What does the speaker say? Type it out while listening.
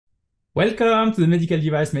Welcome to the Medical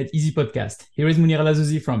Device Made Easy podcast. Here is Munir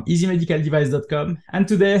Lazouzi from easymedicaldevice.com, and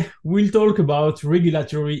today we'll talk about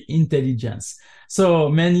regulatory intelligence. So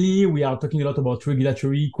mainly we are talking a lot about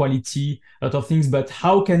regulatory quality, a lot of things, but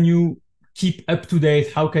how can you keep up to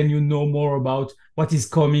date? How can you know more about what is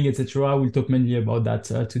coming, etc.? We'll talk mainly about that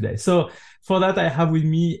today. So for that, I have with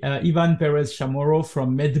me Ivan Perez Chamorro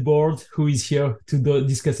from MedBoard, who is here to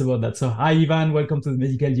discuss about that. So hi, Ivan. Welcome to the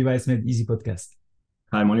Medical Device Made Easy podcast.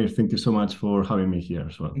 Hi, Monir. Thank you so much for having me here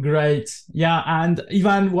as well. Great. Yeah. And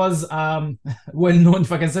Ivan was well known,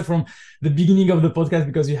 if I can say, from the beginning of the podcast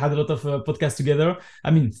because we had a lot of podcasts together.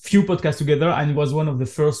 I mean, few podcasts together, and he was one of the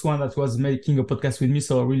first one that was making a podcast with me.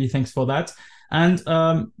 So really thanks for that. And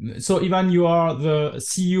so, Ivan, you are the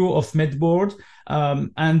CEO of MedBoard.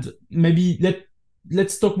 And maybe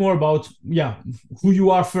let's talk more about who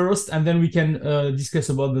you are first, and then we can discuss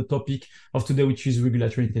about the topic of today, which is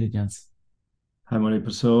regulatory intelligence. Hi,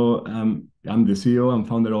 Monique. So I'm the CEO and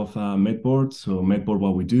founder of MedBoard. So MedBoard,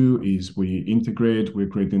 what we do is we're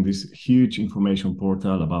creating this huge information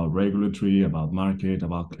portal about regulatory, about market,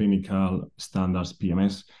 about clinical standards,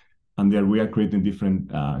 PMS. And there we are creating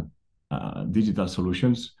different digital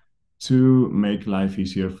solutions to make life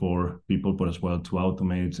easier for people, but as well to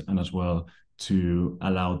automate and as well to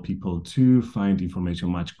allow people to find information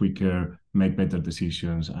much quicker, make better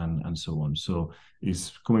decisions, and so on. So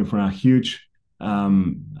it's coming from a huge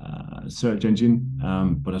search engine,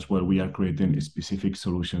 but as well we are creating specific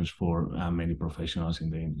solutions for many professionals in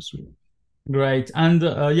the industry. Great. And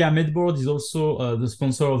MedBoard is also the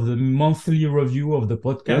sponsor of the monthly review of the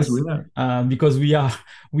podcast. Yes, we are. Because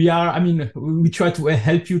we try to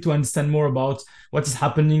help you to understand more about what is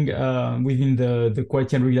happening within the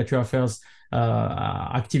quality and regulatory affairs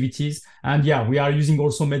activities. And we are using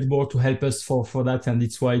also MedBoard to help us for that. And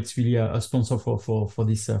it's why it's really a sponsor for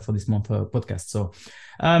this month podcast. So,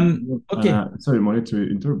 okay. Sorry, Moni, to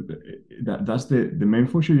interrupt. That's the main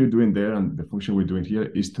function you're doing there, and the function we're doing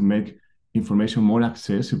here is to make information more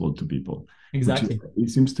accessible to people. Exactly. It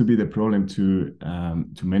seems to be the problem to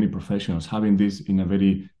many professionals, having this in a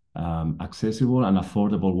very accessible and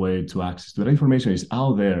affordable way to access. That information is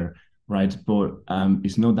out there, right? But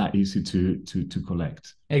it's not that easy to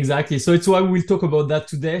collect. Exactly. So it's why we'll talk about that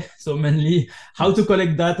today. So mainly how to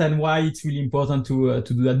collect that and why it's really important to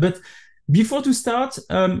do that. But before to start,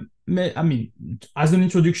 as an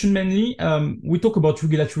introduction, mainly, we talk about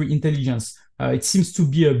regulatory intelligence. It seems to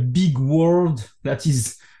be a big word that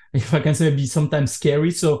is, if I can say, maybe sometimes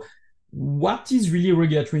scary. So what is really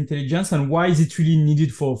regulatory intelligence and why is it really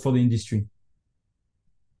needed for the industry?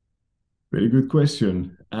 Very good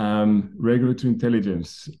question. Regulatory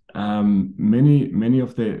intelligence. Many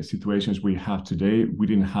of the situations we have today, we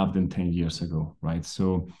didn't have them 10 years ago, right?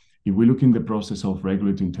 So if we look in the process of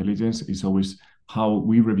regulatory intelligence, it's always how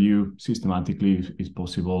we review systematically, if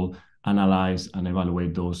possible, analyze and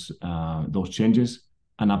evaluate those changes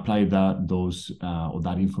and apply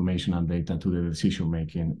that information and data to the decision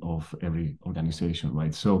making of every organization,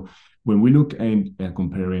 right? So when we look at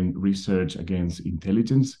comparing research against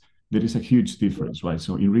intelligence, there is a huge difference, right?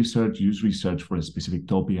 So in research, you use research for a specific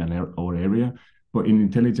topic or area, but in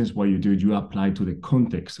intelligence, what you do, you apply to the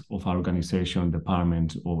context of our organization,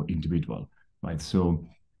 department, or individual, right? So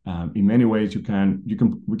in many ways, we can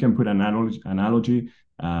put an analogy.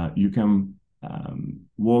 You can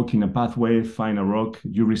walk in a pathway, find a rock.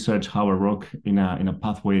 You research how a rock in a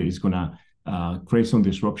pathway is gonna create some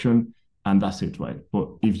disruption, and that's it, right? But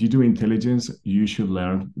if you do intelligence, you should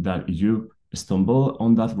learn that if you stumble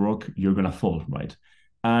on that rock, you're gonna fall, right?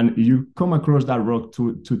 And you come across that rock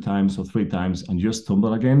two times or three times, and you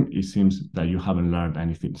stumble again, it seems that you haven't learned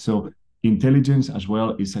anything. So intelligence as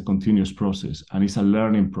well is a continuous process, and it's a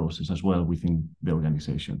learning process as well within the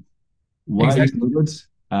organization. Why exactly? Is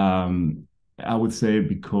needed? I would say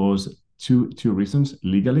because two reasons.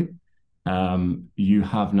 Legally, you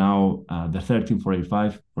have now the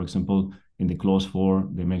 13485, for example, in the clause 4,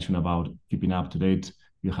 they mention about keeping up to date.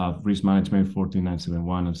 You have risk management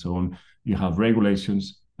 14971 and so on. You have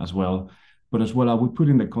regulations as well. But as well, I would put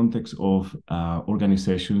in the context of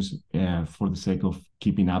organizations for the sake of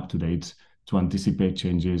keeping up to date, to anticipate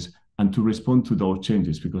changes and to respond to those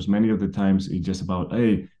changes, because many of the times it's just about,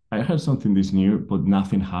 hey, I heard something this new, but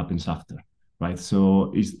nothing happens after, right?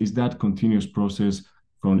 So is that continuous process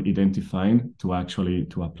from identifying to actually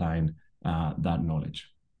to applying that knowledge.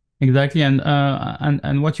 Exactly,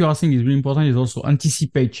 and what you are saying is really important. Is also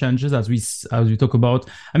anticipate changes as we talk about.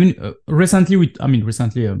 Recently,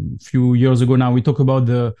 a few years ago now, we talk about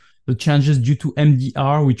the changes due to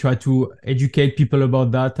MDR. We try to educate people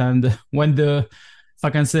about that, and when the if I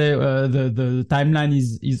can say, the timeline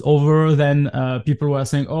is over, then people were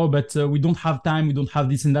saying, oh, but we don't have time, we don't have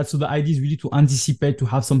this and that. So the idea is really to anticipate, to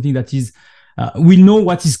have something that is, we know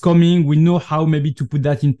what is coming, we know how maybe to put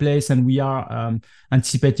that in place, and we are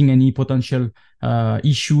anticipating any potential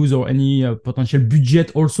issues or any potential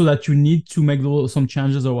budget also that you need to make some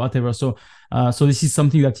changes or whatever. So this is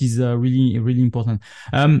something that is really, really important.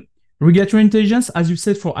 Regulatory intelligence, as you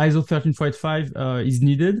said, for ISO 13485 is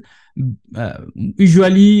needed.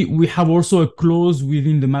 Usually, we have also a clause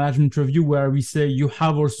within the management review where we say you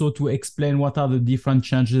have also to explain what are the different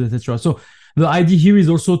changes, etc. So the idea here is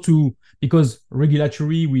also to, because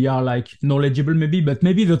regulatory, we are like knowledgeable maybe, but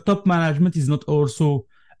maybe the top management is not also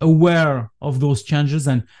aware of those changes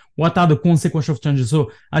and what are the consequences of changes.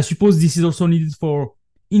 So I suppose this is also needed for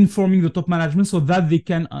informing the top management so that they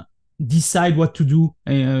can decide what to do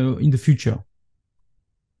in the future.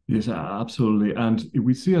 Yes, absolutely. And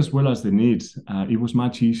we see as well as the needs. It was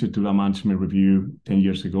much easier to do a management review 10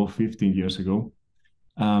 years ago, 15 years ago.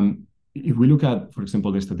 If we look at, for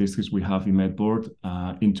example, the statistics we have in MedBoard,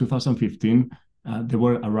 in 2015, there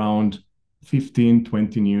were around 15,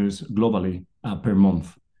 20 news globally per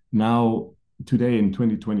month. Now, today in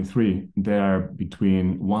 2023, there are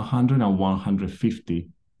between 100 and 150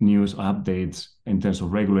 news updates in terms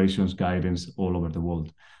of regulations, guidance all over the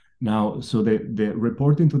world. Now, so the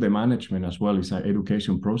reporting to the management as well is an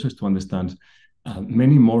education process to understand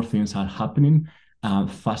many more things are happening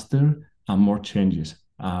faster and more changes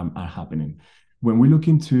are happening. When we look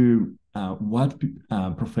into what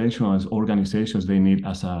professionals, organizations they need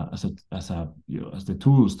as the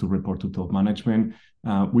tools to report to top management,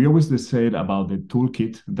 we always say about the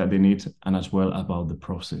toolkit that they need and as well about the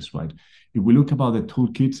process, right? If we look about the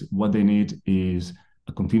toolkit, what they need is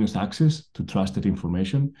a continuous access to trusted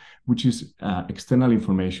information, which is external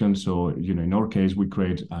information. So, in our case, we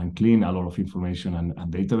create and clean a lot of information and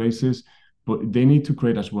databases, but they need to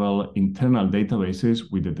create as well internal databases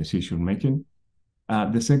with the decision making.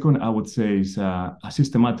 The second, I would say, is a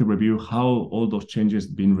systematic review, how all those changes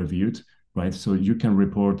been reviewed, right? So you can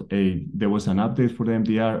report, there was an update for the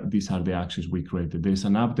MDR, these are the actions we created. There's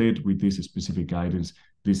an update with this specific guidance,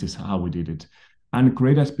 this is how we did it. And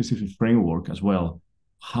create a specific framework as well.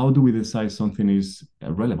 How do we decide something is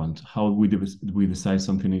relevant? How we decide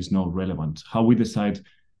something is not relevant? How we decide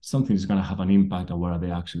something is going to have an impact, or what are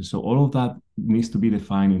the actions? So all of that needs to be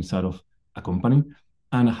defined inside of a company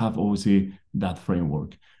and have obviously that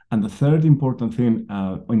framework. And the third important thing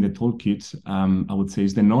in the toolkit, I would say,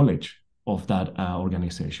 is the knowledge of that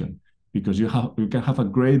organization, because you can have a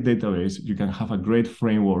great database, you can have a great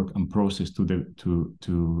framework and process to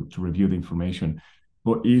review the information.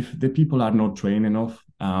 But if the people are not trained enough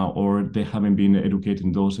or they haven't been educated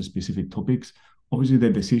in those specific topics, obviously the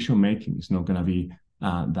decision making is not going to be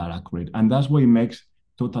that accurate. And that's what it makes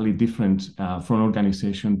totally different from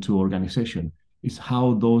organization to organization. Is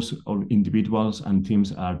how those individuals and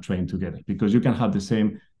teams are trained together. Because you can have the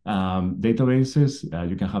same databases,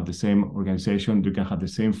 you can have the same organization, you can have the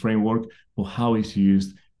same framework, but how it's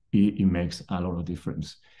used, it makes a lot of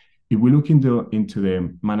difference. If we look into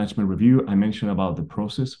the management review, I mentioned about the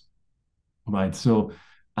process, right? So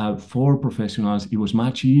for professionals, it was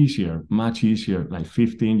much easier, like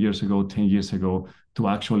 15 years ago, 10 years ago, to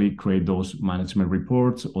actually create those management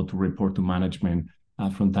reports or to report to management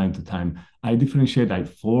from time to time. I differentiate like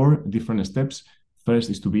 4 different steps. First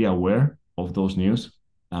is to be aware of those news,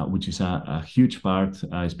 which is a huge part,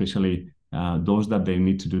 especially those that they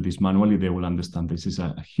need to do this manually, they will understand this is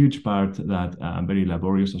a huge part that very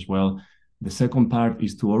laborious as well. The second part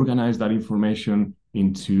is to organize that information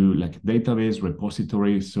into like database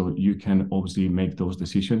repository, so you can obviously make those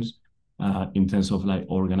decisions in terms of like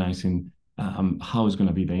organizing how is going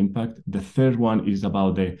to be the impact. The third one is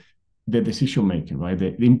about the decision making, right?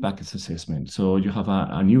 The impact assessment. So you have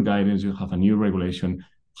a new guidance, you have a new regulation,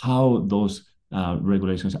 how those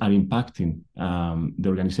regulations are impacting the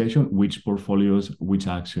organization, which portfolios, which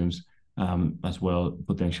actions as well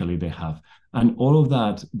potentially they have. And all of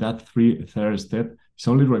that third step is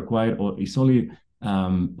only required, or is only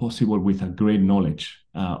possible with a great knowledge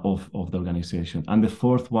of the organization. And the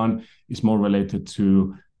fourth one is more related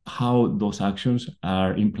to how those actions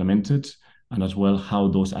are implemented, and as well how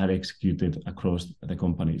those are executed across the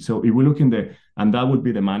company. So if we look and that would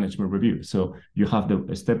be the management review. So you have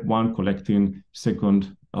the step 1, collecting;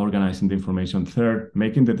 second, organizing the information; third,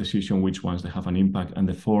 making the decision which ones they have an impact; and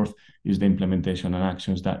the fourth is the implementation and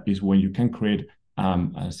actions. That is when you can create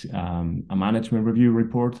a management review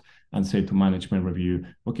report and say to management review,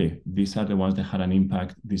 okay, these are the ones that had an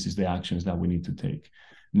impact, this is the actions that we need to take.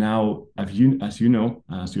 Now, as you know,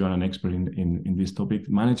 as you are an expert in this topic,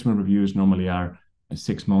 management reviews normally are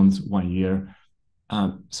 6 months, 1 year.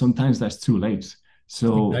 Sometimes that's too late.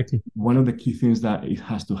 So exactly. one of the key things that it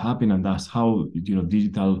has to happen, and that's how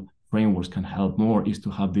digital frameworks can help more, is to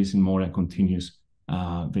have this in more a continuous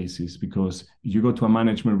basis. Because you go to a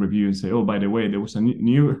management review and say, oh, by the way, there was a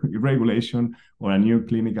new regulation or a new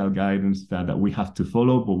clinical guidance that we have to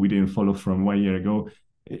follow, but we didn't follow from 1 year ago.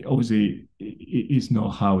 Obviously, it is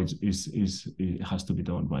not how it has to be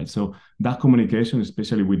done, right? So that communication,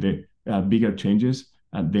 especially with the bigger changes,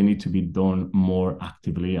 they need to be done more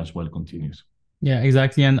actively as well, continuous. Yeah,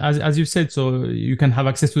 exactly. And as you said, so you can have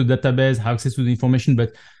access to the database, have access to the information,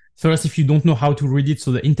 but first, if you don't know how to read it,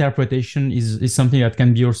 so the interpretation is something that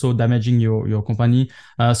can be also damaging your company.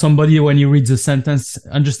 Somebody, when he reads a sentence,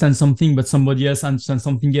 understands something, but somebody else understands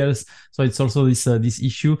something else. So it's also this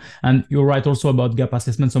issue. And you're right also about gap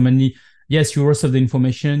assessment. So mainly, yes, you receive the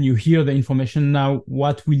information, you hear the information. Now,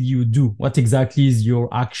 what will you do? What exactly is your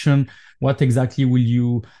action? What exactly will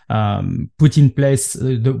you put in place?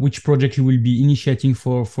 Which project you will be initiating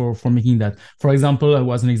for making that? For example,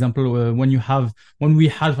 was an example when we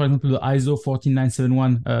had, for example, the ISO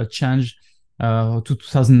 14971 change to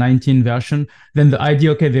 2019 version. Then the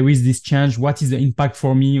idea, okay, there is this change. What is the impact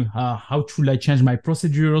for me? How should I change my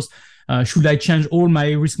procedures? Should I change all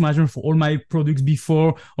my risk management for all my products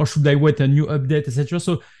before, or should I wait a new update, etc.?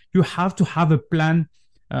 So you have to have a plan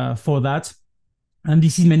for that. And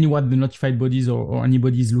this is mainly what the notified bodies or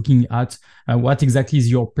anybody is looking at. What exactly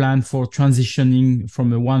is your plan for transitioning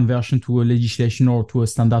from a one version to a legislation or to a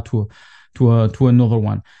standard to another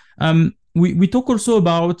one? We talk also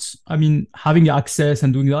about, having access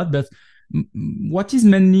and doing that, but what is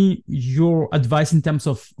mainly your advice in terms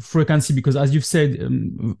of frequency? Because as you've said,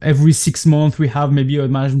 every 6 months we have maybe a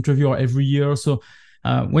management review, or every year. So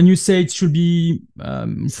when you say it should be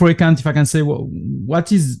frequent, if I can say,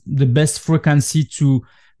 what is the best frequency to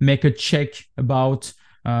make a check about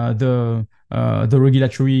the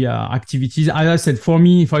regulatory activities? As I said, for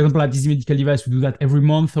me, for example, at Easy Medical Device, we do that every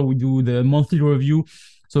month. So we do the monthly review,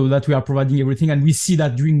 so that we are providing everything. And we see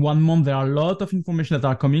that during 1 month, there are a lot of information that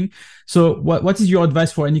are coming. So what is your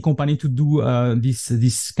advice for any company to do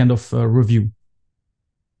this kind of review?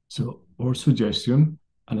 So our suggestion,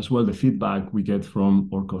 and as well the feedback we get from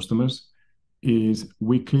our customers, is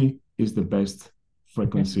weekly is the best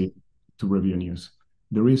frequency to review news.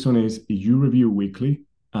 The reason is, if you review weekly,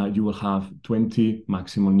 you will have 20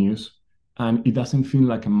 maximum news, and it doesn't feel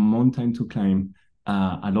like a mountain to climb,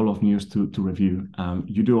 a lot of news to review.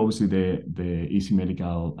 You do obviously the Easy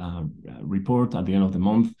Medical report at the end of the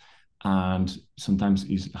month, and sometimes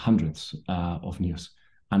it's hundreds of news,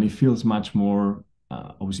 and it feels much more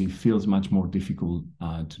difficult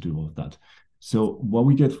to do all of that. So what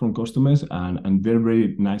we get from customers, and they're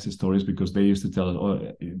very nice stories, because they used to tell us,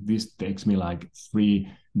 oh, this takes me like 3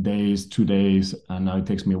 days, 2 days, and now it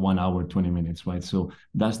takes me 1 hour, 20 minutes, right? So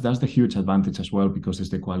that's the huge advantage as well, because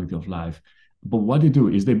it's the quality of life. But what they do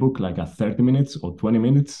is they book like a 30 minutes or 20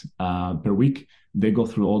 minutes per week. They go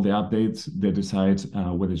through all the updates, they decide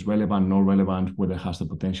whether it's relevant, not relevant, whether it has the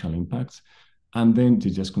potential impacts. And then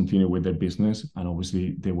to just continue with their business, and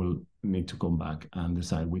obviously they will need to come back and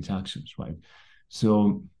decide which actions, right?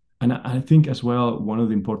 So, and I think as well, one of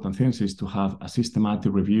the important things is to have a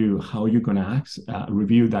systematic review, how you're going to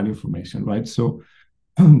review that information, right? So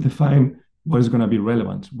define what is going to be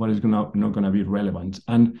relevant, what is not going to be relevant,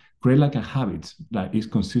 and create like a habit that is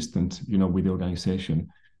consistent, with the organization.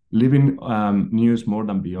 Leaving news more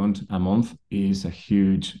than beyond a month is a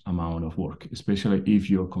huge amount of work, especially if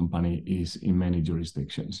your company is in many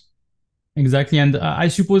jurisdictions. Exactly. And I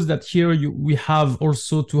suppose that here we have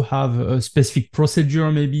also to have a specific procedure,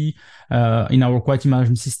 maybe in our quality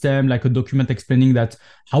management system, like a document explaining that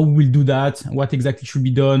how we'll do that, what exactly should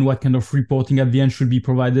be done, what kind of reporting at the end should be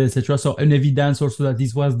provided, etc. So an evidence also that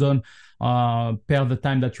this was done per the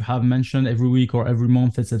time that you have mentioned, every week or every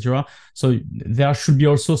month, etc. So there should be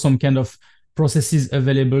also some kind of processes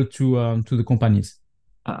available to the companies.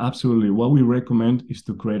 Absolutely. What we recommend is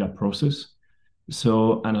to create a process.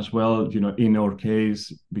 So, and as well, in our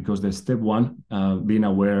case, because the step one, being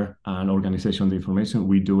aware and organization of the information,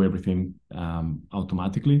 we do everything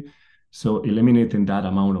automatically. So eliminating that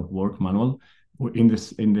amount of work manual. In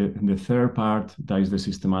the third part, that is the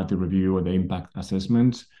systematic review or the impact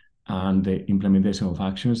assessments and the implementation of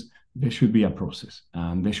actions. There should be a process,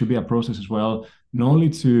 and there should be a process as well, not only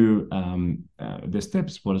to the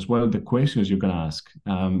steps, but as well the questions you're going to ask.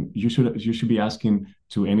 You should be asking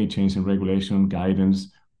to any change in regulation,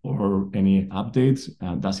 guidance, or any updates.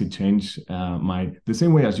 Does it change the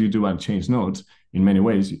same way as you do at change notes? In many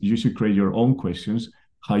ways, you should create your own questions.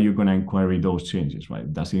 How you're going to inquiry those changes,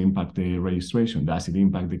 right? Does it impact the registration? Does it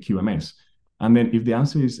impact the QMS? And then if the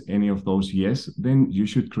answer is any of those yes, then you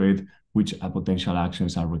should create which potential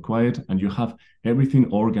actions are required, and you have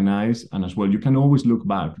everything organized. And as well, you can always look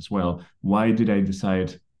back as well. Why did I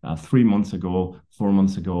decide 3 months ago, 4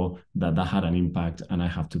 months ago that had an impact, and I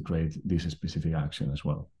have to create this specific action as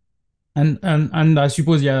well? And I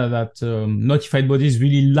suppose, yeah, that notified bodies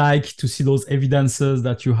really like to see those evidences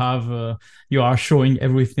that you have, you are showing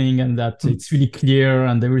everything, and that it's really clear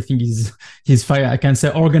and everything is I can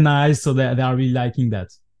say organized. So they are really liking that.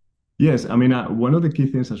 Yes, I mean, one of the key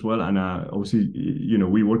things as well, and obviously,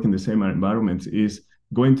 we work in the same environment, is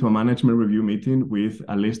going to a management review meeting with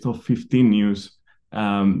a list of 15 news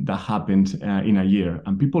that happened in a year.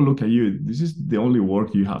 And people look at you, this is the only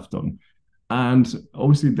work you have done. And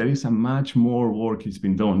obviously, there is a much more work has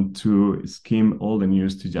been done to skim all the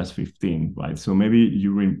news to just 15, right? So maybe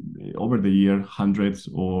you read over the year hundreds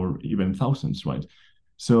or even thousands, right?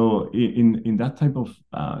 So in that type of,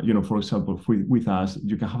 for example, with us,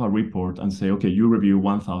 you can have a report and say, okay, you review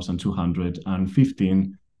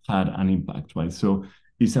 1,215 had an impact, right? So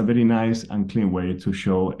it's a very nice and clean way to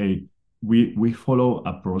show we follow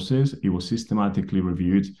a process. It was systematically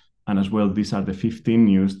reviewed. And as well, these are the 15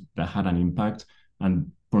 news that had an impact.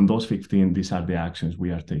 And from those 15, these are the actions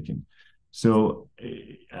we are taking. So,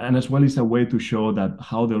 and as well, it's a way to show that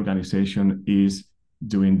how the organization is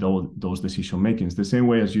doing those decision makings, the same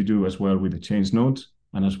way as you do as well with the change notes.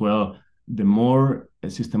 And as well, the more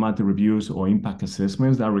systematic reviews or impact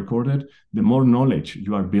assessments that are recorded, the more knowledge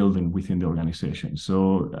you are building within the organization.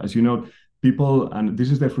 So as you know, people, and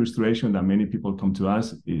this is the frustration that many people come to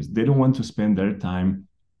us, is they don't want to spend their time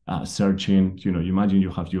searching. You imagine you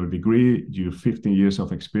have your degree, your 15 years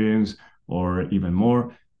of experience or even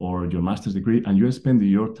more, or your master's degree, and you spend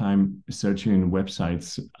your time searching in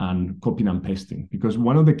websites and copying and pasting. Because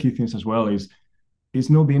one of the key things as well is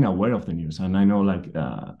not being aware of the news. And I know, like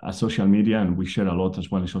social media, and we share a lot as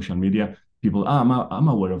well in social media, people, I'm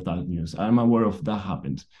aware of that news. I'm aware of that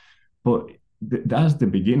happened. But that's the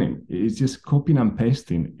beginning. It's just copying and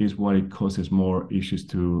pasting is what it causes more issues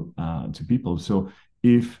to people. So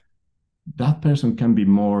if that person can be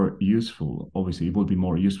more useful, obviously it will be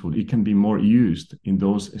more useful. It can be more used in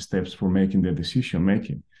those steps for making the decision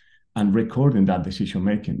making and recording that decision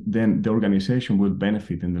making, then the organization will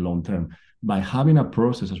benefit in the long term. By having a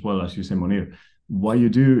process as well, as you say, Monir, what you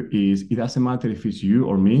do is, it doesn't matter if it's you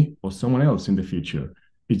or me or someone else in the future.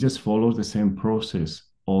 It just follows the same process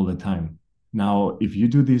all the time. Now, if you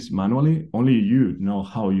do this manually, only you know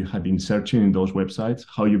how you have been searching in thing websites,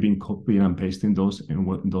 how you've been copying and pasting those in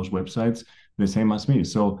those websites, the same as me.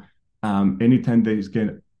 So anytime they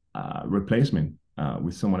get a replacement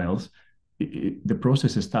with someone else, the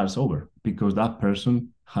process starts over, because that person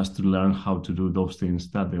has to learn how to do those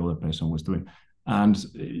things that the other person was doing. And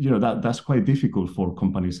that's quite difficult for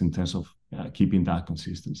companies in terms of keeping that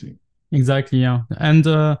consistency. Exactly, yeah. And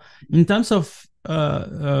in terms of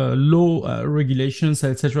law regulations,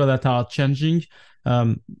 etc., that are changing,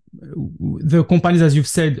 the companies, as you've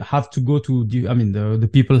said, have to go to the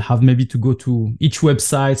people have maybe to go to each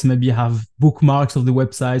website, maybe have bookmarks of the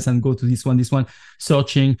websites and go to this one,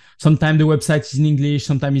 searching. Sometimes the website is in English,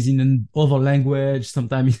 sometimes it's in another language,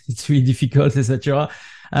 sometimes it's really difficult, etc.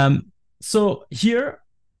 So here,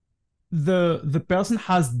 the person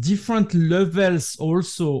has different levels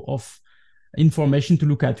also of information to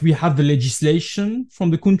look at. We have the legislation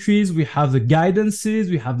from the countries, we have the guidances,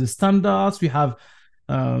 we have the standards, we have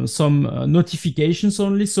some notifications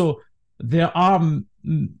only. So there are,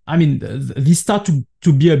 these start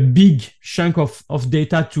to be a big chunk of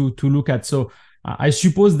data to look at. So I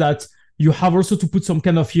suppose that you have also to put some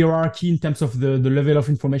kind of hierarchy in terms of the level of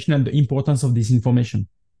information and the importance of this information.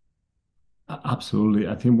 Absolutely.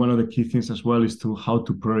 I think one of the key things as well is how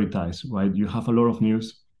to prioritize, right? You have a lot of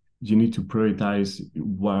news. You need to prioritize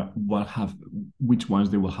which ones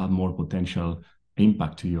they will have more potential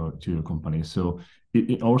impact to your company. So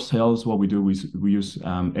in ourselves, what we do is we use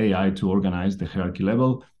AI to organize the hierarchy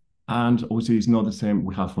level. And obviously it's not the same.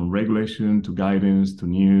 We have from regulation to guidance to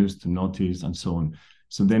news to notice and so on.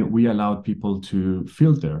 So then we allow people to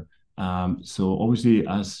filter. So obviously,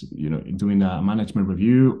 as doing a management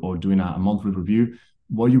review or doing a monthly review,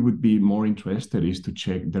 what you would be more interested is to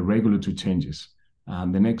check the regulatory changes.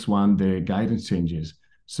 The next one, the guidance changes.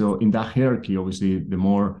 So in that hierarchy, obviously, the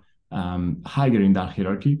more higher in that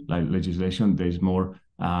hierarchy, like legislation, there's more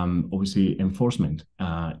obviously enforcement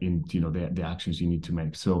in the actions you need to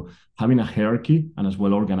make. So having a hierarchy and as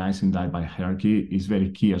well organizing that by hierarchy is very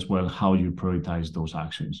key as well, how you prioritize those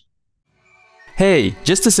actions. Hey,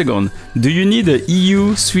 just a second. Do you need a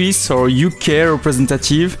EU, Swiss or UK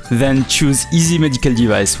representative? Then choose Easy Medical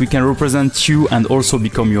Device. We can represent you and also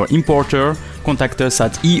become your importer. contact us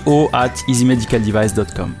at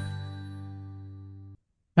eo@easymedicaldevice.com.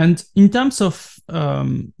 And in terms of,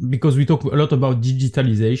 because we talk a lot about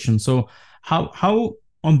digitalization, so how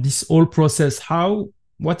on this whole process,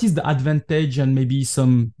 what is the advantage and maybe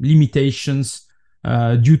some limitations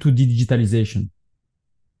due to digitalization?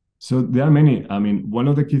 So there are many. I mean, one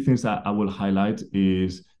of the key things that I will highlight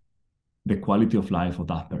is the quality of life of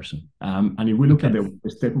that person. And if we look at the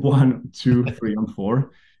step 1, 2, 3, and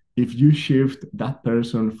 4, if you shift that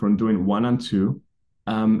person from doing 1 and 2,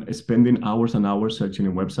 spending hours and hours searching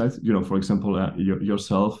in websites, for example,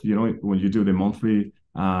 yourself, when you do the monthly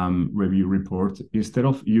review report, instead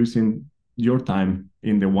of using your time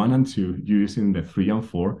in the 1 and 2, you're using the 3 and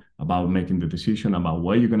 4 about making the decision about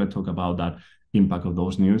what you're going to talk about, that impact of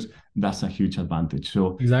those news. That's a huge advantage.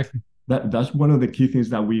 So exactly. That's one of the key things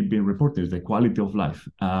that we've been reporting, is the quality of life.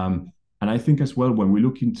 And I think as well, when we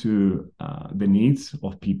look into the needs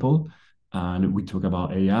of people, and we talk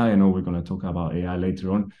about AI, I know we're going to talk about AI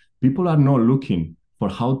later on, people are not looking for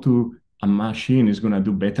how a machine is going to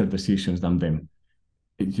do better decisions than them.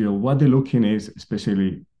 What they're looking is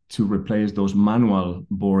especially to replace those manual,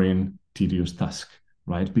 boring, tedious tasks,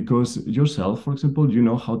 right? Because yourself, for example, you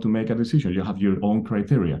know how to make a decision. You have your own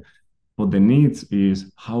criteria. But the needs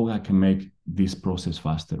is how I can make this process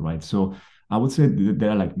faster, right? So I would say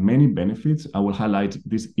there are many benefits. I will highlight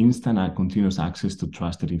this instant and continuous access to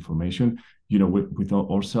trusted information. With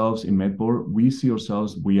ourselves in MedBoard, we see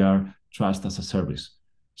ourselves, we are trust as a service.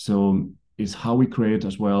 So it's how we create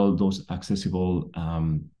as well those accessible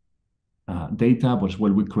data, but as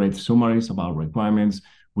well we create summaries about requirements.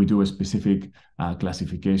 We do a specific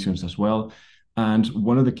classifications as well. And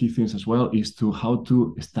one of the key things as well is how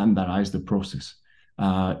to standardize the process.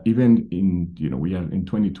 Even we are in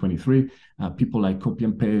 2023, people copy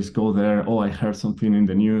and paste, go there. Oh, I heard something in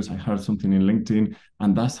the news. I heard something in LinkedIn.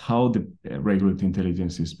 And that's how the regulatory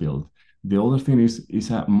intelligence is built. The other thing is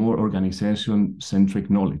a more organization-centric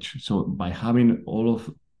knowledge. So by having all of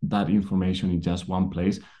that information in just one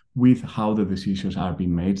place with how the decisions are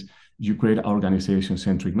being made, you create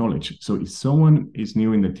organization-centric knowledge. So if someone is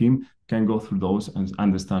new in the team, can go through those and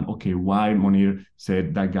understand, okay, why Monir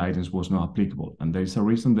said that guidance was not applicable. And there's a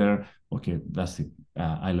reason there. Okay, that's it.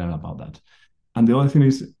 I learned about that. And the other thing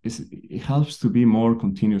is it helps to be more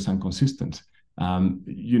continuous and consistent.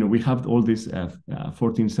 We have all this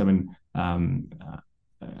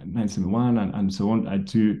 14791 and so on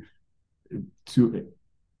to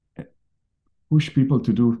push people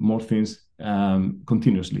to do more things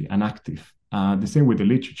continuously and active. The same with the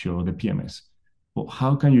literature or the PMS. But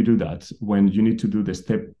how can you do that when you need to do the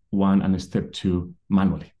step 1 and step 2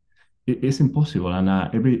 manually? It's impossible. And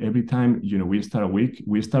every time we start a week,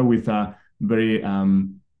 we start with a very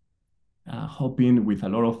hoping with a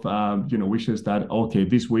lot of wishes that okay,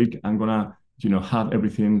 this week I'm gonna have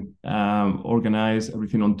everything organized,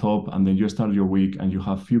 everything on top, and then you start your week and you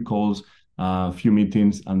have few calls, few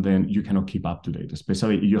meetings, and then you cannot keep up to date.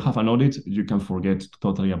 Especially if you have an audit, you can forget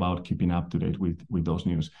totally about keeping up to date with those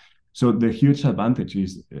news. So the huge advantage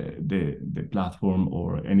is the platform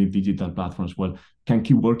or any digital platform as well can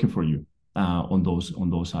keep working for you on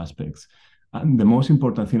those aspects. And the most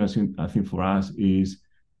important thing I think for us is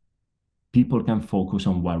people can focus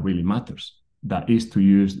on what really matters. That is to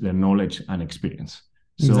use their knowledge and experience.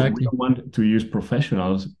 So we don't want to use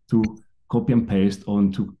professionals to copy and paste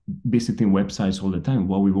onto visiting websites all the time.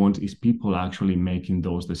 What we want is people actually making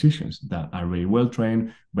those decisions that are very well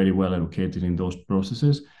trained, very well educated in those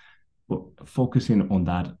processes, but focusing on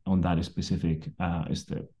that specific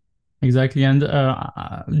step. Exactly. And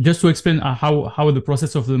just to explain how the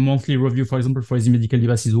process of the monthly review, for example, for Easy Medical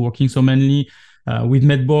Device is working. So mainly with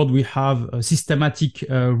MedBoard, we have a systematic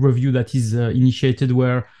review that is initiated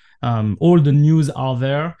where all the news are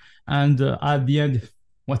there. And at the end,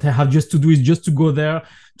 what I have just to do is just to go there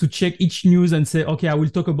to check each news and say, okay, I will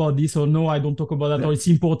talk about this, or no, I don't talk about that, or it's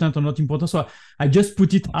important or not important. So I just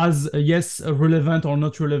put it as yes, relevant or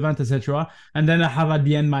not relevant, etc. And then I have at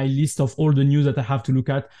the end my list of all the news that I have to look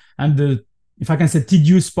at. And the, if I can say,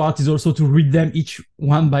 tedious part is also to read them each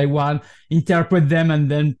one by one, interpret them, and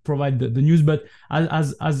then provide the news. But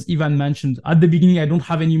as Ivan mentioned, at the beginning, I don't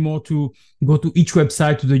have any more to go to each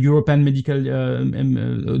website, to the European medical,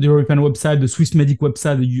 the European website, the Swiss Medic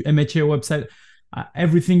website, the MHA website.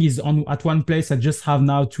 Everything is at one place. I just have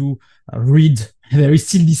now to read. There is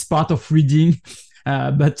still this part of reading.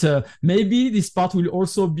 But maybe this part will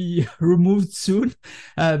also be removed soon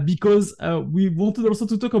because we wanted also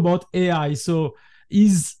to talk about AI. So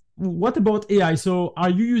what about AI? So are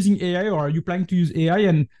you using AI or are you planning to use AI?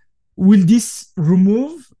 And will this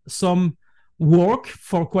remove some work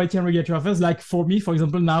for quality and regulatory affairs? Like for me, for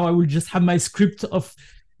example, now I will just have my script of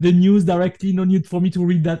the news directly, no need for me to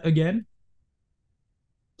read that again.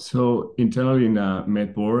 So internally in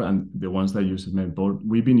MedBoard and the ones that use MedBoard,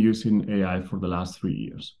 we've been using AI for the last 3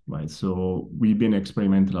 years, right? So we've been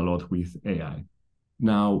experimenting a lot with AI.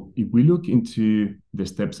 Now, if we look into the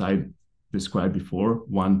steps I described before,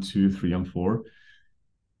 1, 2, 3, and 4,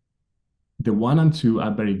 the 1 and 2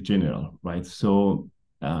 are very general, right? So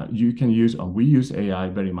you can use, or we use AI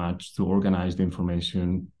very much to organize the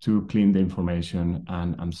information, to clean the information,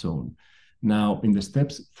 and so on. Now, in the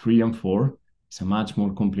steps 3 and 4, it's much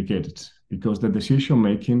more complicated because the decision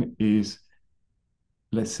making is,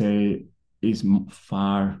 let's say, is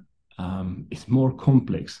far, it's more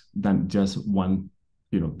complex than just one,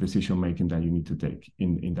 decision making that you need to take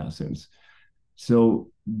in that sense.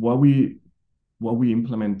 So what we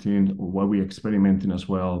implementing or what we experimenting as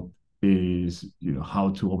well is,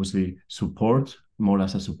 how to obviously support more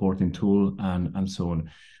as a supporting tool and so on.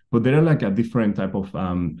 But there are like a different type of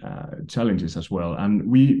challenges as well. And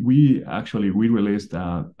we released,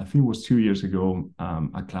 I think it was 2 years ago,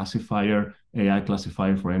 a classifier, AI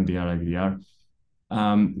classifier for MDR, IVDR.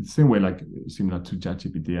 Same way, like similar to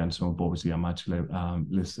ChatGPT and so on, but obviously a much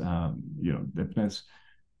less, depthness.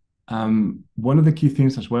 One of the key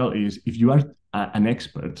things as well is if you are an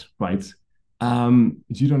expert, right?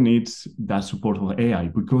 You don't need that support of AI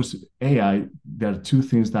because AI, there are 2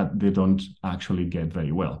 things that they don't actually get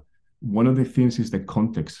very well. One of the things is the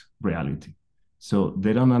context reality. So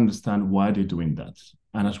they don't understand why they're doing that.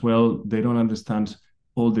 And as well, they don't understand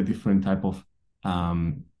all the different type of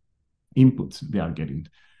inputs they are getting.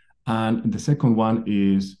 And the second one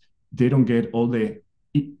is they don't get all the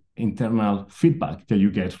internal feedback that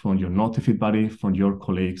you get from your notified body, from your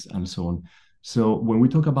colleagues, and so on. So when we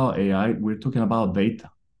talk about AI, we're talking about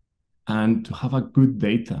data. And to have a good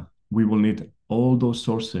data, we will need all those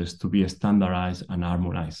sources to be standardized and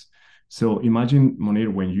harmonized. So imagine,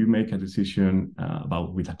 Monir, when you make a decision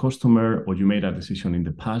with a customer, or you made a decision in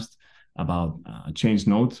the past about a change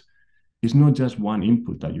note, it's not just one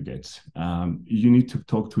input that you get. You need to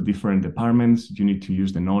talk to different departments. You need to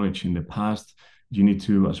use the knowledge in the past. You need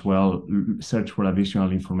to as well search for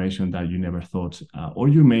additional information that you never thought, or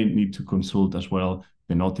you may need to consult as well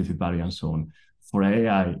the notified body and so on. For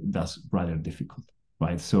AI, that's rather difficult,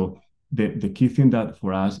 right? So the key thing that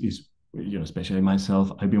for us is, especially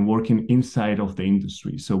myself, I've been working inside of the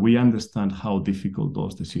industry. So we understand how difficult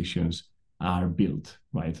those decisions are built,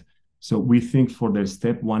 right? So we think for the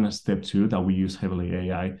step 1 and step 2 that we use heavily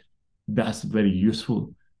AI, that's very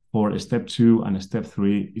useful. For step 2 and step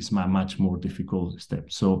 3 is my much more difficult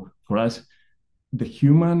step. So for us, the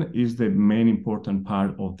human is the main important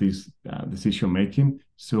part of this decision making.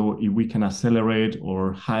 So if we can accelerate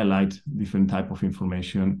or highlight different type of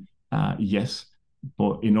information, yes.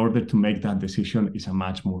 But in order to make that decision, is a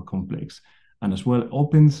much more complex, and as well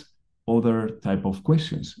opens other type of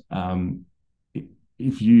questions.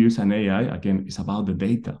 If you use an AI, again, it's about the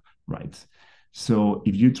data, right? So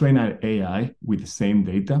if you train an AI with the same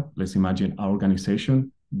data, let's imagine our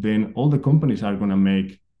organization, then all the companies are going to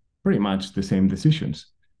make pretty much the same decisions.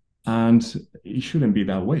 And it shouldn't be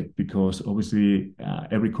that way because obviously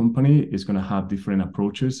every company is going to have different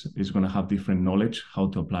approaches, is going to have different knowledge, how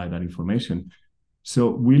to apply that information. So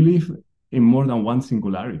we live in more than one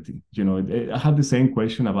singularity. I had the same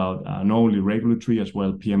question about not only regulatory as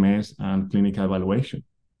well, PMS and clinical evaluation.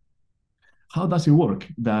 How does it work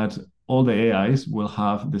that all the AIs will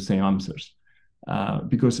have the same answers?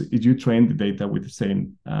 Because if you train the data with the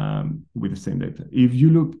same data, if you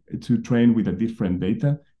look to train with a different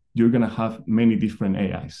data, you're going to have many different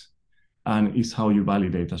AIs, and it's how you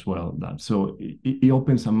validate as well that. So it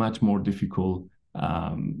opens a much more difficult,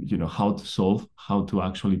 how to solve, how to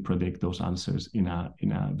actually predict those answers in a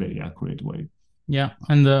very accurate way. Yeah,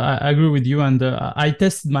 and I agree with you. And I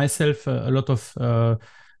tested myself a lot of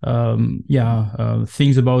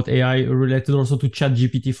things about AI related also to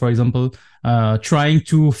ChatGPT, for example, trying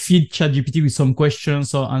to feed ChatGPT with some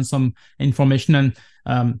questions and some information, and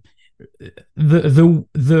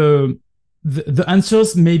the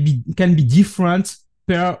answers can be different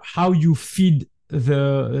per how you feed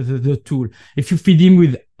the tool. If you feed him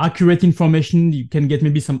with accurate information, you can get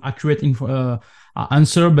maybe some accurate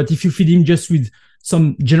answer. But if you feed him just with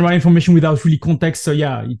some general information without really context, so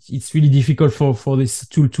it's really difficult for this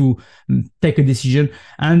tool to take a decision.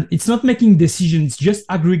 And it's not making decisions, it's just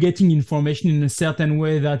aggregating information in a certain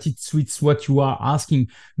way that it suits what you are asking.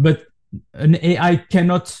 But an AI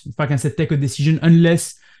cannot, if I can say, take a decision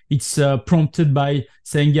unless it's prompted by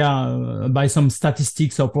saying, by some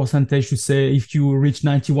statistics or percentage to say, if you reach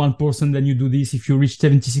 91%, then you do this. If you reach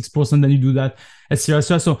 76%, then you do that,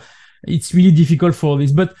 etc. So it's really difficult for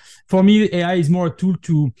this. But for me, AI is more a tool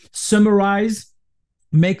to summarize,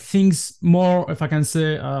 make things more, if I can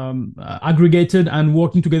say, aggregated and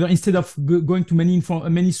working together. Instead of going to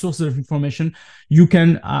many sources of information, you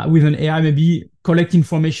can, with an AI, maybe collect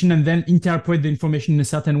information and then interpret the information in a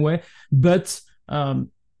certain way. But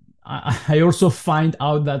I also find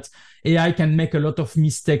out that AI can make a lot of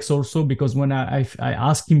mistakes also, because when I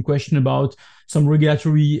ask him question about some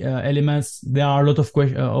regulatory elements, there are a lot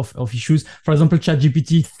of issues. For example,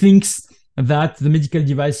 ChatGPT thinks that the medical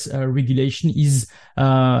device regulation is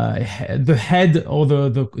the head, or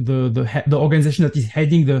the organization that is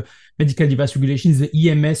heading the medical device regulation is the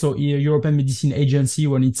EMS, or European Medicine Agency,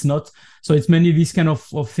 when it's not. So it's mainly this kind of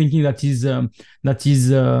thinking that is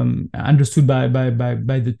understood by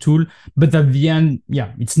the tool. But at the end,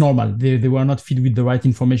 it's normal. They were not fed with the right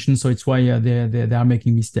information, so it's why they are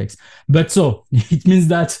making mistakes. But so it means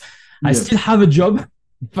that I still have a job,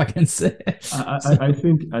 if I can say. I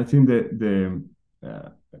think that the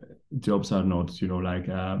jobs are not,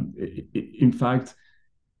 in fact,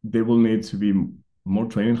 they will need to be more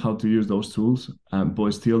training how to use those tools,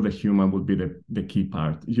 but still the human would be the key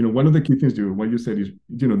part. One of the key things, what you said is,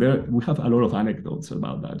 there we have a lot of anecdotes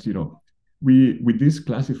about that. With this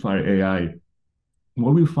classifier AI,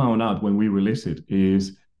 what we found out when we released it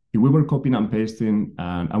is, if we were copying and pasting,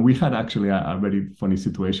 and we had actually a very funny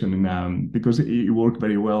situation because it worked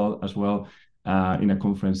very well as well in a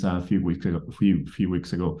conference a few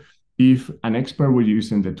weeks ago. If an expert were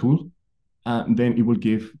using the tool, then it would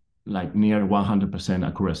give like near 100%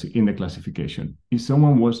 accuracy in the classification. If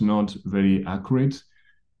someone was not very accurate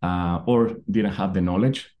or didn't have the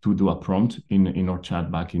knowledge to do a prompt in our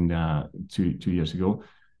chat back in 2 years ago,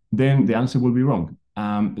 then the answer will be wrong.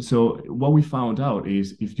 So what we found out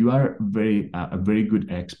is, if you are a very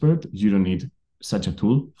good expert, you don't need such a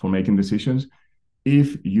tool for making decisions.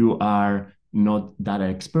 If you are not that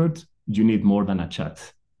expert, you need more than a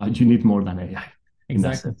chat. You need more than AI.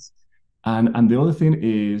 Exactly. And the other thing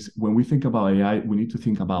is, when we think about AI, we need to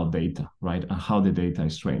think about data, right? And how the data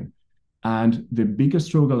is trained. And the biggest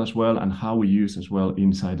struggle as well, and how we use as well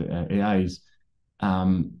inside AI is,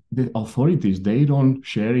 the authorities, they don't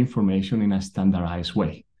share information in a standardized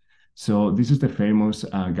way. So this is the famous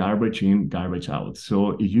garbage in, garbage out.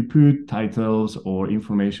 So if you put titles or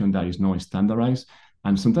information that is not standardized,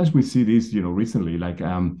 and sometimes we see this, recently, like,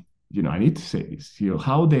 I need to say this,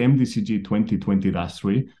 how the MDCG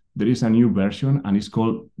 2020-3, there is a new version, and it's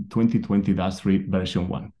called 2020-3 version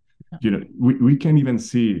 1. We can even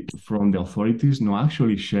see from the authorities not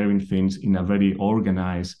actually sharing things in a very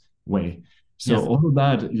organized way. So all of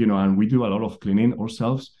that, and we do a lot of cleaning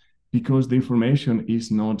ourselves, because the information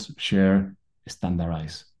is not shared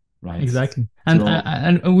standardized, right? Exactly.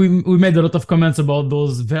 And we made a lot of comments about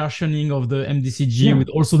those versioning of the MDCG, with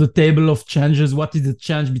also the table of changes. What is the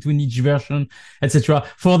change between each version, etc.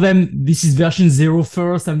 For them, this is version 0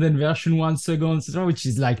 first, and then version 1 second, etc., which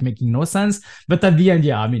is like making no sense. But at the end,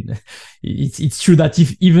 it's true that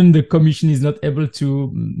if even the commission is not able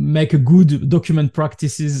to make a good document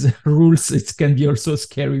practices rules, it can be also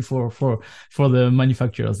scary for the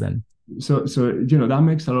manufacturers then. So that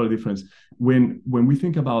makes a lot of difference when we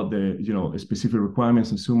think about the specific requirements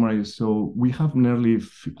and summaries. So we have nearly,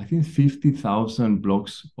 I think, 50,000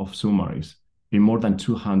 blocks of summaries in more than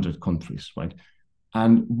 200 countries, right?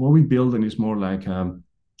 And what we build is more like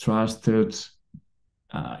trusted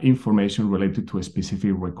information related to a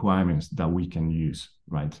specific requirements that we can use,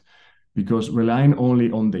 right? Because relying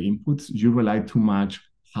only on the inputs, you rely too much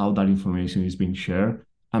how that information is being shared.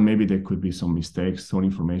 And maybe there could be some mistakes, some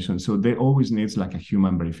information. So there always needs like a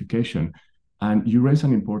human verification. And you raised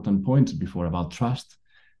an important point before about trust.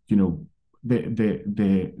 The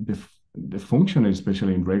function,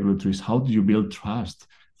 especially in regulatory, is how do you build trust?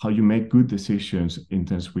 How you make good decisions in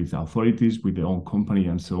terms with authorities, with their own company,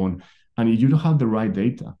 and so on. And if you don't have the right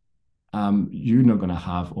data, you're not going to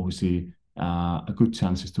have, obviously, a good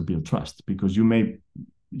chances to build trust, because you may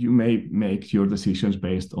make your decisions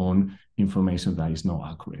based on information that is not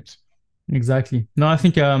accurate. Exactly. No, I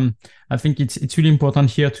think it's really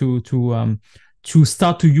important here to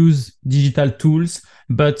start to use digital tools,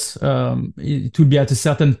 but it will be at a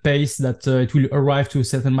certain pace that it will arrive to a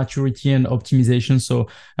certain maturity and optimization. So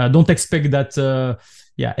don't expect that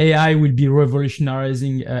AI will be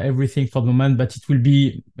revolutionizing everything for the moment, but it will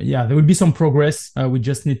be, there will be some progress. We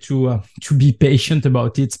just need to be patient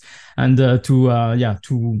about it and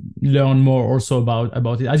to learn more also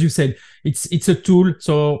about it. As you said, it's a tool,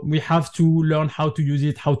 so we have to learn how to use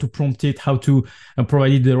it, how to prompt it, how to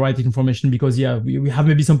provide it the right information. Because we have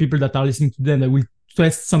maybe some people that are listening to them that will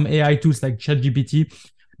test some AI tools like ChatGPT.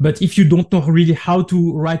 But if you don't know really how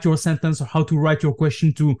to write your sentence or how to write your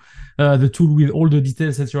question to the tool with all the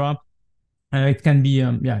details, etc., it can be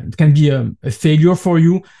a failure for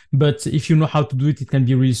you. But if you know how to do it, it can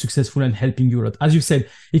be really successful and helping you a lot. As you said,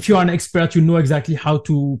 if you are an expert, you know exactly how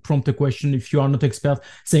to prompt a question. If you are not expert,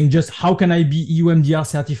 saying just how can I be EUMDR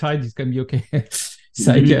certified, it can be okay. It's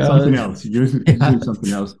like something else. Using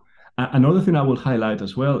something else. Another thing I will highlight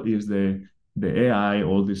as well is the AI,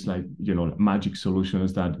 all these magic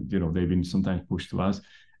solutions that they've been sometimes pushed to us,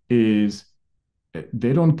 is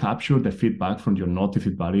they don't capture the feedback from your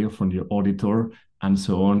notified body or from your auditor and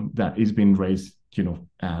so on that is being raised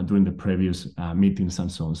during the previous meetings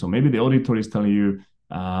and so on. So maybe the auditor is telling you,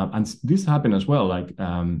 and this happened as well,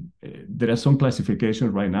 there are some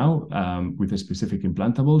classifications right now with the specific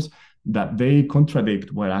implantables that they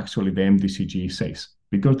contradict what actually the MDCG says,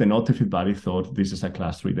 because the notified body thought this is a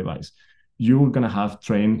class 3 device. You're going to have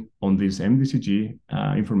trained on this MDCG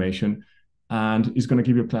information, and it's going to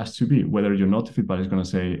give you a class 2B, whether your notified body is going to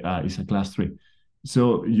say it's a class 3.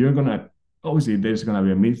 So you're going to, obviously, there's going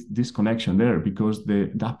to be a disconnection there, because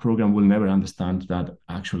that program will never understand that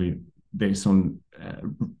actually there's some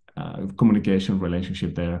communication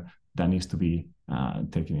relationship there that needs to be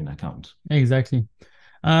taken in account. Exactly.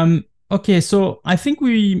 Okay, so I think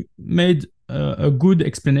we made a good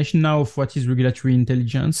explanation now of what is regulatory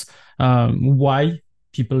intelligence, why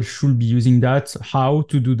people should be using that, how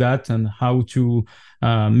to do that, and how to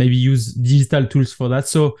maybe use digital tools for that.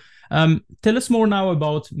 So tell us more now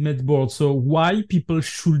about MedBoard. So why people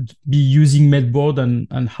should be using MedBoard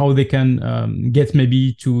and how they can get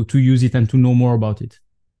maybe to use it and to know more about it.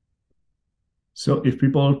 So if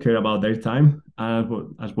people care about their time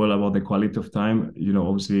as well about the quality of time,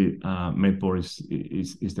 obviously MedBoard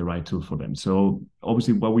is the right tool for them. So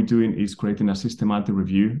obviously what we're doing is creating a systematic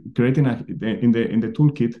review, in the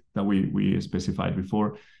toolkit that we specified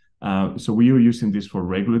before. So we are using this for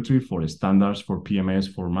regulatory, for standards, for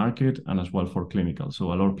PMS, for market, and as well for clinical.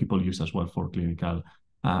 So a lot of people use as well for clinical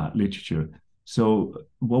literature. So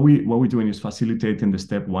what we're doing is facilitating the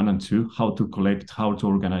step 1 and 2, how to collect, how to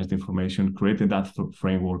organize the information, creating that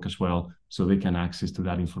framework as well, so they can access to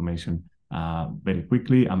that information very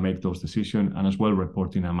quickly and make those decisions, and as well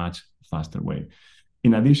report in a much faster way.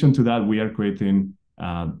 In addition to that, we are creating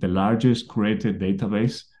the largest curated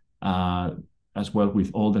database as well,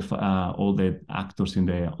 with all the actors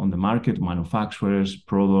on the market, manufacturers,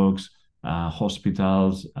 products,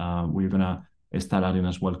 hospitals. We're gonna start adding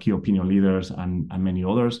as well key opinion leaders and many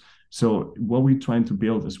others. So what we're trying to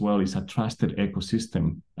build as well is a trusted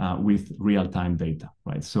ecosystem with real-time data,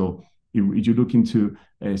 right? So if you look into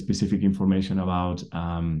specific information about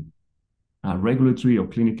regulatory or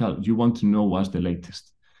clinical, you want to know what's the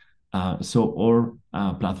latest. So our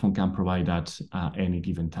platform can provide that at any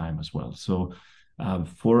given time as well. So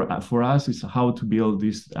for us, it's how to build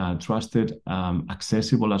this trusted,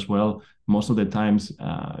 accessible as well. Most of the times,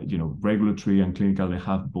 regulatory and clinical, they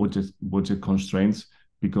have budget constraints,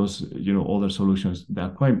 because other solutions that are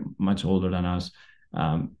quite much older than us,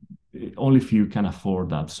 only few can afford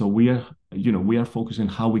that. So we are focusing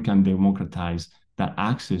how we can democratize that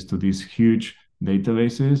access to these huge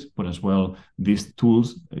databases, but as well these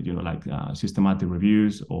tools, like systematic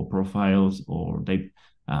reviews or profiles or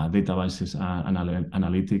databases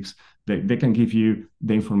analytics. They can give you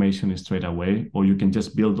the information straight away, or you can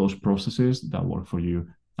just build those processes that work for you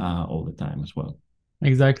all the time as well.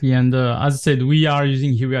 Exactly. And as I said, we are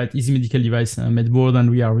using here at Easy Medical Device MedBoard, and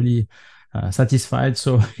we are really satisfied.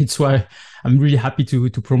 So it's why I'm really happy to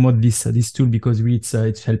promote this tool, because really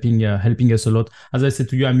it's helping us a lot. As I said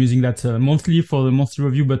to you, I'm using that monthly for the monthly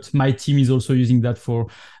review, but my team is also using that for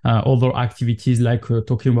other activities, like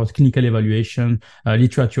talking about clinical evaluation,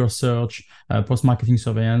 literature search, post-marketing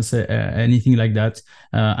surveillance, anything like that.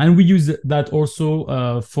 And we use that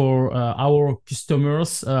also for our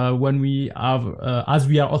customers when we have, as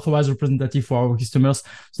we are authorized representative for our customers.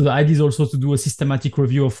 So the idea is also to do a systematic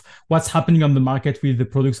review of what's happening on the market with the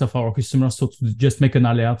products of our customers, so to just make an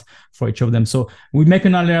alert for each of them. So we make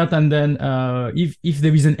an alert, and then if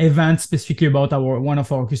there is an event specifically about one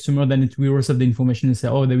of our customers, then we receive the information and say,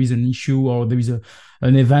 oh, there is an issue, or there is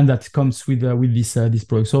an event that comes with this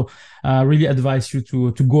product. So really advise you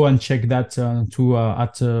to go and check that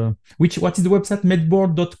what is the website?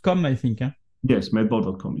 Medboard.com, I think. Yes,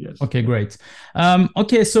 medboard.com. Yes. Okay, great.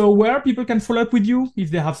 Okay, so where people can follow up with you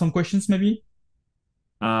if they have some questions, maybe?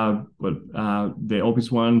 The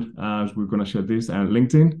obvious one, we're going to share this, and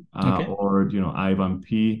LinkedIn, Okay. or Ivan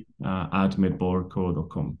P at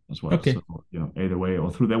medboardco.com as well. Okay. So either way,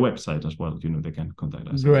 or through their website as well. They can contact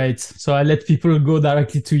us. Great. So I let people go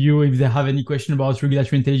directly to you if they have any question about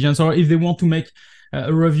regulatory intelligence, or if they want to make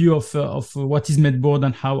a review of what is MedBoard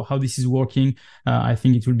and how this is working. I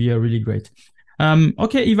think it will be really great.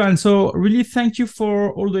 Okay, Ivan, so really thank you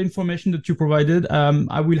for all the information that you provided.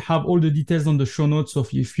 I will have all the details on the show notes, so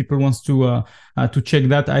if people want to check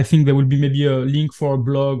that. I think there will be maybe a link for a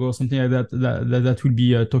blog or something like that will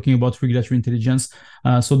be talking about regulatory intelligence.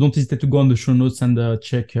 So don't hesitate to go on the show notes and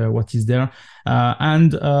check what is there.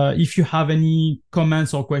 And if you have any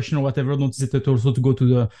comments or question or whatever, don't hesitate also to go to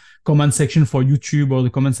the comment section for YouTube or the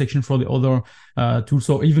comment section for the other tools,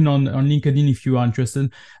 or even on LinkedIn if you are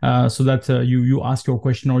interested, so that you ask your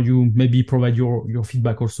question, or you maybe provide your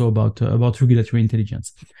feedback also about regulatory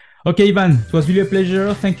intelligence. Okay, Ivan, it was really a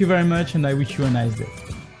pleasure. Thank you very much, and I wish you a nice day.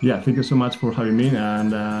 Yeah, thank you so much for having me,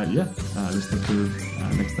 and let's talk to you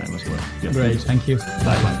next time as well. Yeah, great, thank you.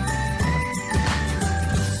 Bye.